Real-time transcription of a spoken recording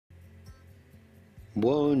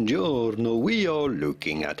Buongiorno, we are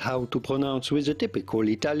looking at how to pronounce with a typical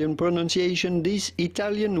Italian pronunciation this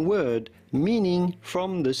Italian word meaning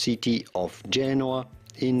from the city of Genoa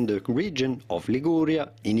in the region of Liguria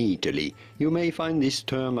in Italy. You may find this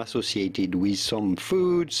term associated with some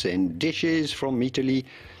foods and dishes from Italy,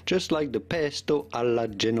 just like the pesto alla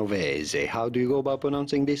Genovese. How do you go about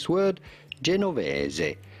pronouncing this word?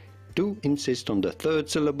 Genovese. Do insist on the third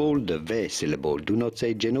syllable, the ve syllable. Do not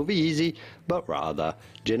say Genovese, but rather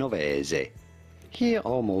Genovese. Here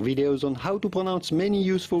are more videos on how to pronounce many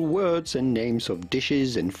useful words and names of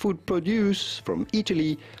dishes and food produce from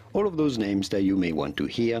Italy, all of those names that you may want to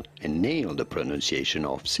hear and nail the pronunciation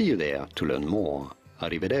of. See you there to learn more.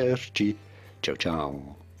 Arrivederci. Ciao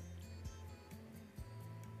ciao.